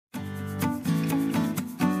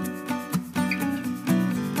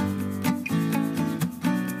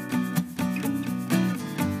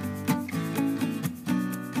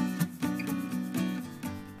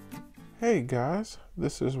Hey guys,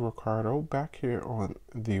 this is Ricardo back here on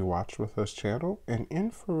the Watch With Us channel, and in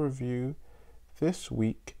for review this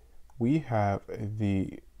week we have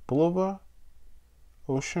the Bulova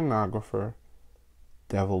Oceanographer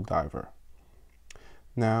Devil Diver.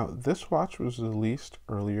 Now this watch was released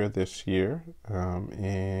earlier this year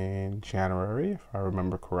in January, if I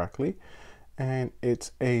remember correctly, and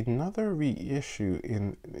it's another reissue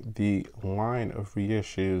in the line of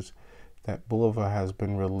reissues that Bulova has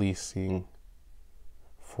been releasing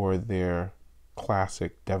for their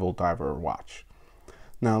classic Devil Diver watch.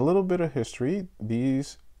 Now, a little bit of history. The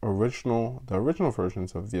original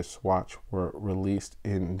versions of this watch were released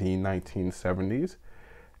in the 1970s,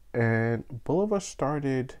 and Bulova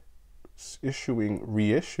started issuing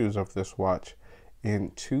reissues of this watch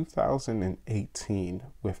in 2018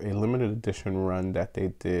 with a limited edition run that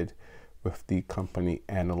they did with the company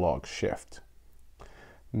Analog Shift.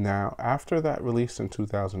 Now, after that release in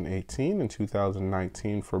 2018 and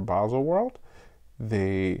 2019 for Baselworld,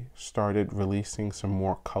 they started releasing some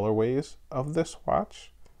more colorways of this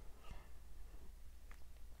watch.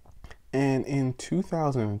 And in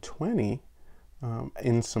 2020,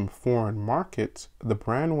 in some foreign markets, the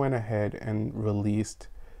brand went ahead and released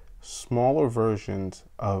smaller versions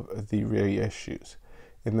of the reissues.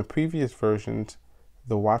 In the previous versions,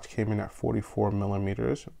 the watch came in at 44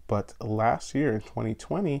 millimeters, but last year in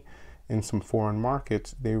 2020, in some foreign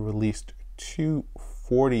markets, they released two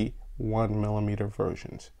 41 millimeter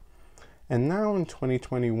versions. And now in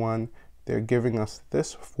 2021, they're giving us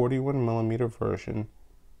this 41 millimeter version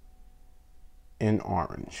in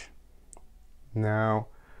orange. Now,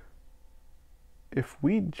 if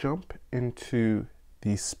we jump into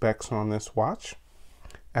the specs on this watch,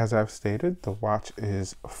 as I've stated, the watch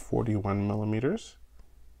is 41 millimeters.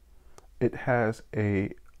 It has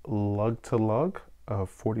a lug-to-lug of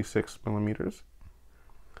 46 millimeters.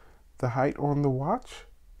 The height on the watch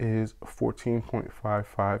is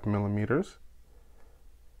 14.55 millimeters.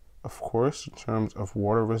 Of course, in terms of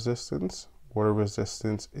water resistance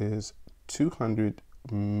is 200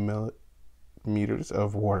 millimeters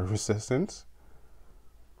of water resistance.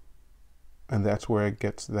 And that's where it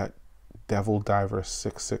gets that Devil Diver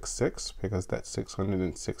 666, because that's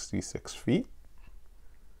 666 feet.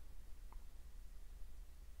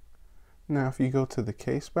 Now, if you go to the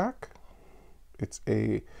case back, it's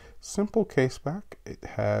a simple case back. It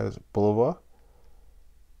has Bulova,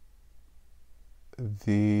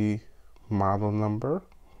 the model number,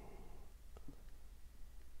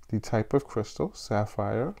 the type of crystal,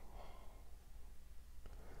 sapphire,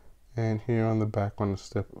 and here on the back on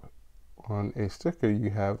a sticker,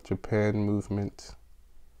 you have Japan movement,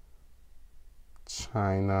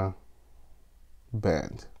 China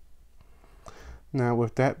band. Now,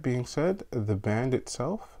 with that being said, the band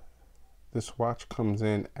itself, this watch comes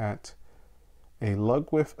in at a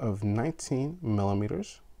lug width of 19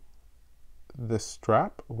 millimeters. The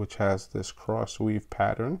strap, which has this cross weave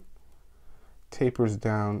pattern, tapers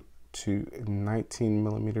down to 19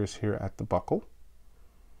 millimeters here at the buckle.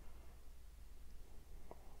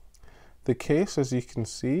 The case, as you can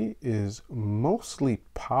see, is mostly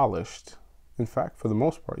polished. In fact, for the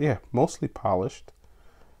most part, yeah, mostly polished.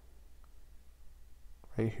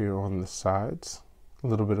 Right here on the sides, a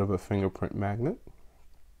little bit of a fingerprint magnet.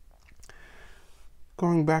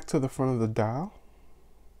 Going back to the front of the dial,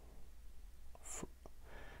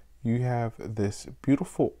 you have this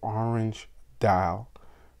beautiful orange dial,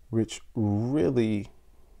 which really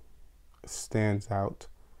stands out.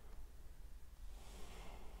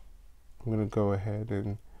 I'm going to go ahead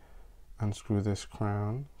and unscrew this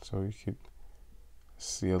crown so you could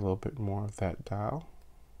see a little bit more of that dial.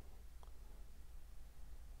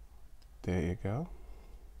 There you go.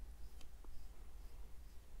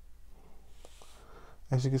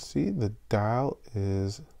 As you can see, the dial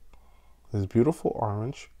is this beautiful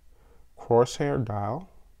orange crosshair dial.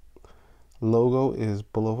 Logo is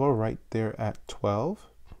Bulova right there at 12.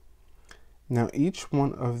 Now, each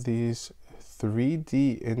one of these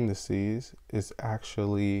 3D indices is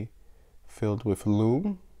actually filled with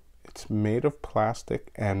lume. It's made of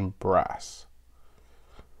plastic and brass.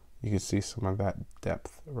 You can see some of that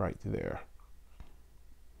depth right there.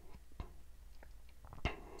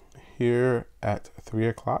 Here at 3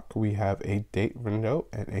 o'clock, we have a date window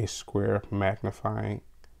and a square magnifying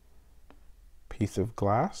piece of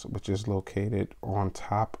glass, which is located on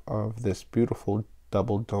top of this beautiful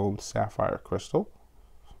double dome sapphire crystal,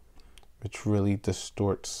 which really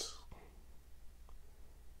distorts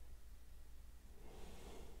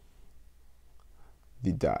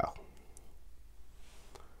the dial.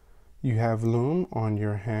 You have lume on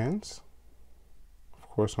your hands, of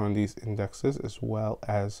course, on these indexes, as well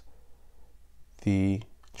as the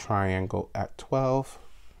triangle at 12.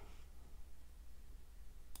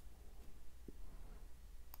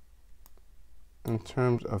 In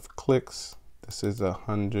terms of clicks, this is a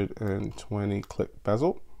 120 click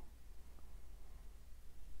bezel.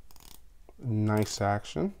 Nice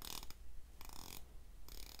action.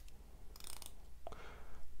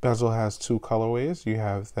 Bezel has two colorways. You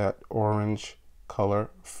have that orange color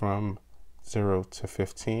from 0 to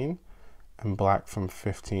 15 and black from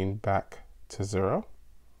 15 back to 0.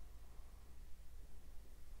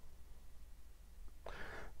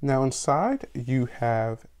 Now inside you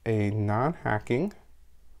have a non-hacking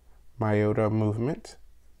Myota movement,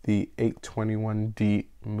 the 821D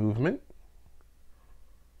movement.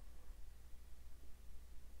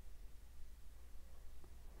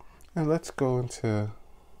 And let's go into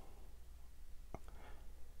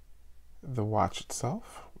the watch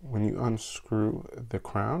itself. When you unscrew the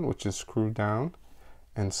crown, which is screwed down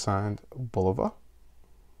and signed Bulova,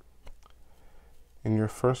 in your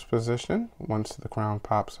first position, once the crown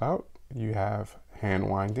pops out, you have hand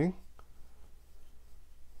winding.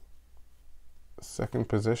 Second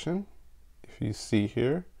position, if you see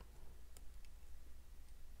here,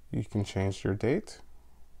 you can change your date.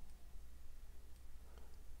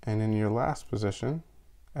 And in your last position,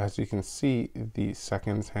 as you can see, the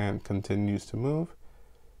seconds hand continues to move.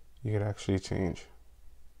 You could actually change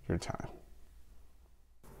your time.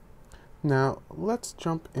 Now, let's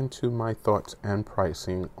jump into my thoughts and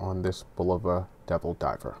pricing on this Bulova Devil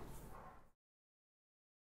Diver.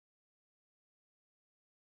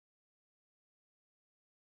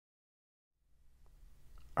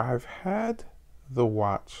 I've had the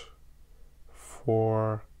watch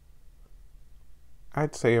for,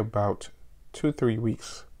 I'd say, about 2-3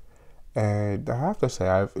 weeks. And I have to say,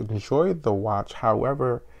 I've enjoyed the watch.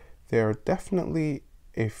 However, there are definitely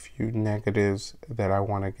a few negatives that I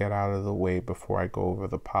want to get out of the way before I go over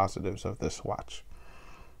the positives of this watch.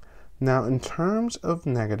 Now, in terms of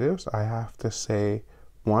negatives, I have to say,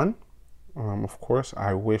 one, of course,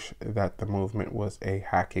 I wish that the movement was a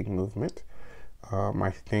hacking movement. I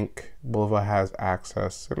think Bulova has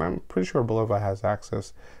access, and I'm pretty sure Bulova has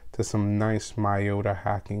access to some nice Myota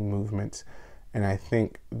hacking movements, and I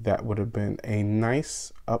think that would have been a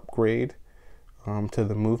nice upgrade to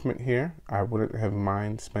the movement here. I wouldn't have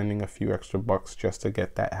mind spending a few extra bucks just to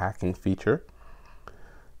get that hacking feature.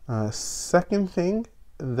 Second thing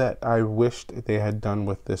that I wished they had done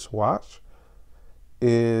with this watch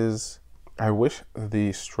is I wish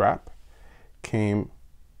the strap came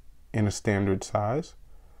in a standard size.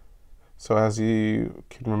 So as you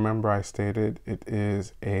can remember, I stated it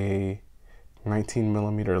is a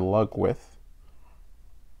 19mm lug width,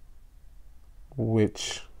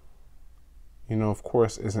 which, you know, of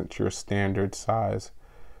course, isn't your standard size.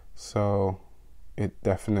 So it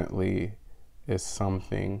definitely is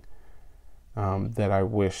something that I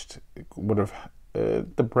wished would have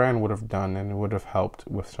the brand would have done, and it would have helped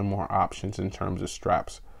with some more options in terms of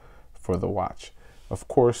straps for the watch. Of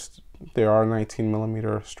course, there are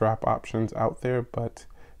 19mm strap options out there, but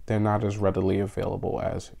they're not as readily available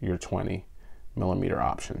as your 20mm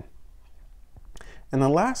option. And the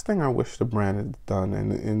last thing I wish the brand had done,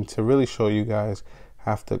 and to really show you guys,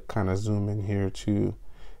 have to kind of zoom in here to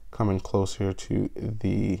come in closer to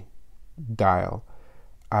the dial.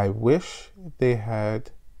 I wish they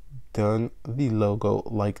had done the logo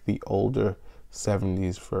like the older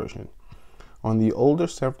 70s version. On the older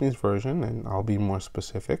 70s version, and I'll be more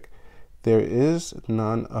specific, there is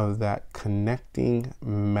none of that connecting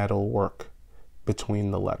metal work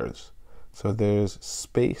between the letters. So there's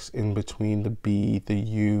space in between the B, the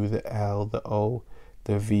U, the L, the O,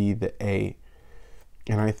 the V, the A.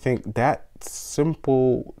 And I think that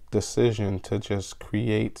simple decision to just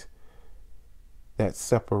create that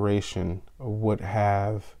separation would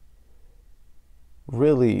have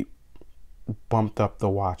really bumped up the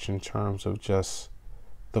watch in terms of just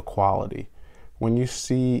the quality. When you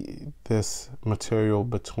see this material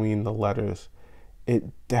between the letters, it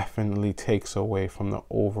definitely takes away from the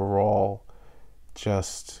overall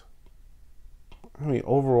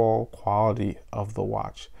overall quality of the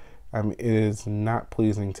watch. I mean, it is not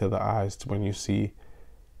pleasing to the eyes when you see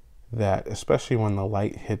that, especially when the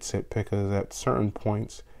light hits it, because at certain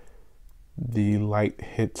points the light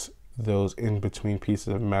hits those in between pieces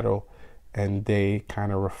of metal and they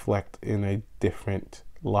kind of reflect in a different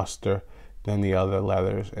luster than the other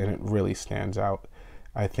leathers, and it really stands out.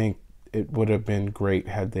 I think it would have been great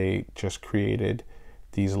had they just created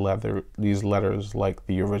these letters like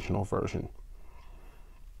the original version.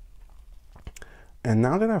 And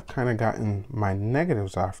now that I've kind of gotten my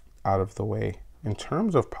negatives out of the way, in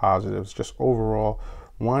terms of positives, just overall,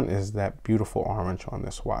 One is that beautiful orange on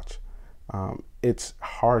this watch. It's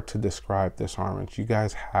hard to describe this orange. You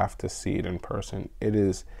guys have to see it in person. It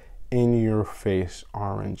is in your face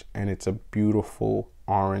orange, and it's a beautiful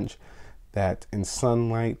orange that in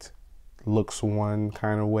sunlight looks one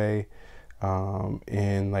kind of way.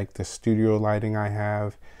 In like the studio lighting I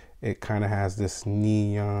have, it kind of has this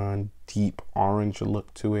neon deep orange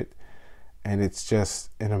look to it, and it's just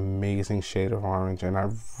an amazing shade of orange, and I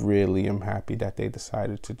really am happy that they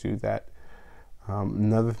decided to do that.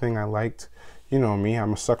 Another thing I liked, you know me,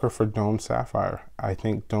 I'm a sucker for dome sapphire. I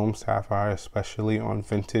think dome sapphire, especially on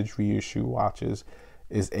vintage reissue watches,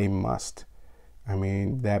 is a must. I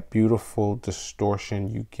mean, that beautiful distortion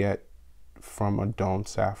you get from a dome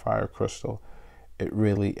sapphire crystal, it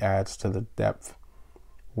really adds to the depth,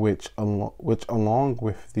 which along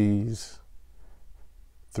with these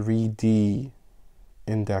 3D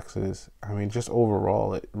indexes, I mean, just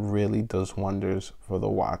overall, it really does wonders for the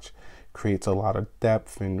watch. Creates a lot of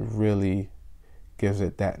depth and really gives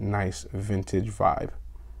it that nice vintage vibe.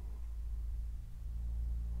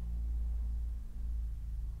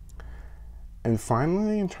 And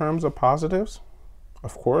finally, in terms of positives,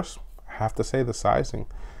 of course, I have to say the sizing.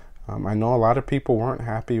 I know a lot of people weren't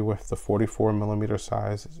happy with the 44mm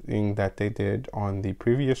sizing that they did on the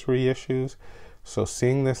previous reissues. So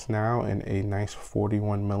seeing this now in a nice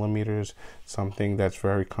 41mm, something that's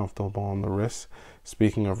very comfortable on the wrist.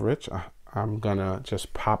 Speaking of which, I'm gonna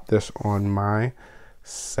just pop this on my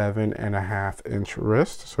 7.5-inch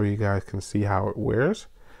wrist so you guys can see how it wears.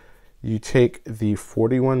 You take the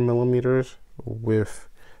 41mm with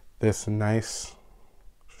this nice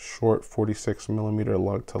short 46mm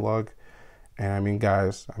lug to lug, and I mean,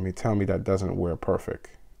 guys, I mean, tell me that doesn't wear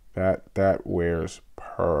perfect. That wears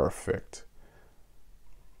perfect.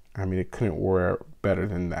 I mean, it couldn't wear better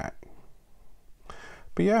than that.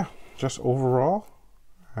 But yeah, just overall,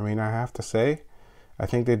 I mean, I have to say, I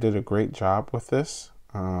think they did a great job with this.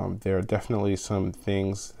 There are definitely some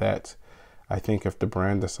things that I think if the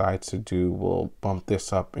brand decides to do, will bump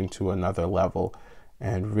this up into another level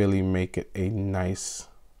and really make it a nice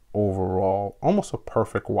overall, almost a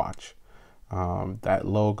perfect watch. That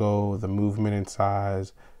logo, the movement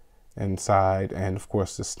inside, and of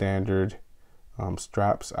course the standard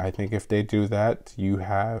straps. I think if they do that, you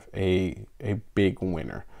have a big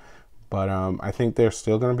winner. But I think there's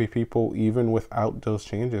still going to be people, even without those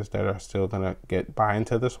changes, that are still going to buy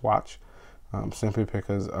into this watch, simply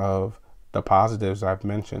because of the positives I've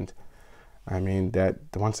mentioned. I mean, that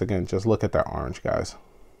once again, just look at that orange, guys.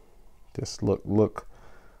 Just look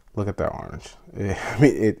at that orange. I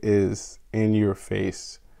mean, it is in your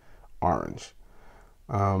face orange.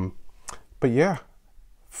 But yeah,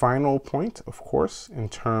 final point, of course, in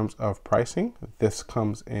terms of pricing, this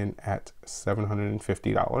comes in at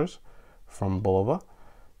 $750 from Bulova.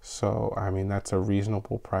 So, I mean, that's a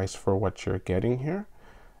reasonable price for what you're getting here.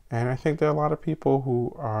 And I think there are a lot of people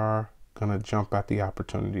who are going to jump at the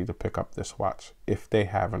opportunity to pick up this watch if they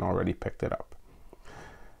haven't already picked it up.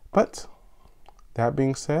 But that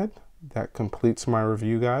being said, that completes my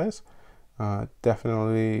review, guys.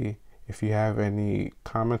 Definitely, if you have any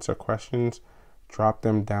comments or questions, drop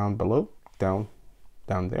them down below, down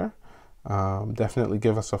there. Definitely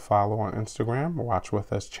give us a follow on Instagram, Watch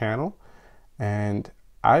With Us channel. And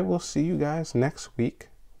I will see you guys next week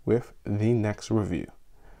with the next review.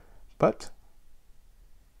 But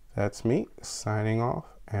that's me signing off,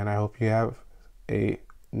 and I hope you have a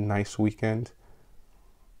nice weekend,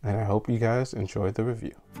 and I hope you guys enjoyed the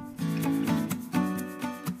review.